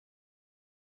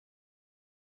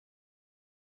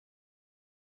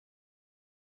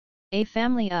A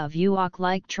family of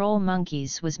Ewok-like troll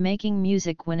monkeys was making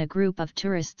music when a group of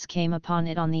tourists came upon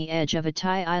it on the edge of a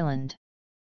Thai island.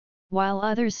 While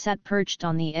others sat perched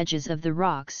on the edges of the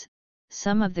rocks,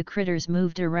 some of the critters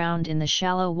moved around in the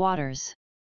shallow waters.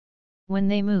 When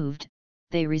they moved,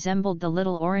 they resembled the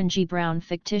little orangey-brown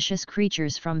fictitious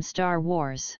creatures from Star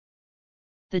Wars.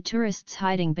 The tourists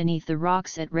hiding beneath the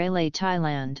rocks at Railay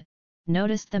Thailand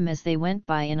noticed them as they went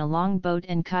by in a long boat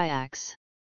and kayaks.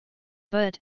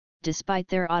 But, despite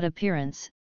their odd appearance,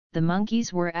 the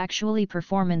monkeys were actually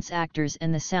performance actors,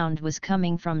 and the sound was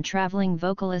coming from traveling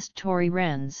vocalist Tori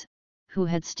Wranes, who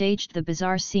had staged the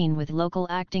bizarre scene with local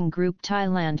acting group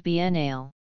Thailand Biennale.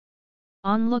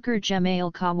 Onlooker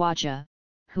Jemayel Khawaja,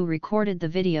 who recorded the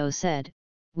video, said,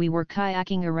 "We were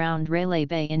kayaking around Railay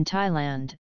Bay in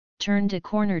Thailand, turned a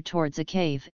corner towards a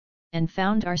cave, and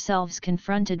found ourselves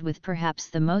confronted with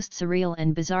perhaps the most surreal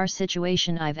and bizarre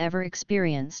situation I've ever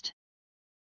experienced.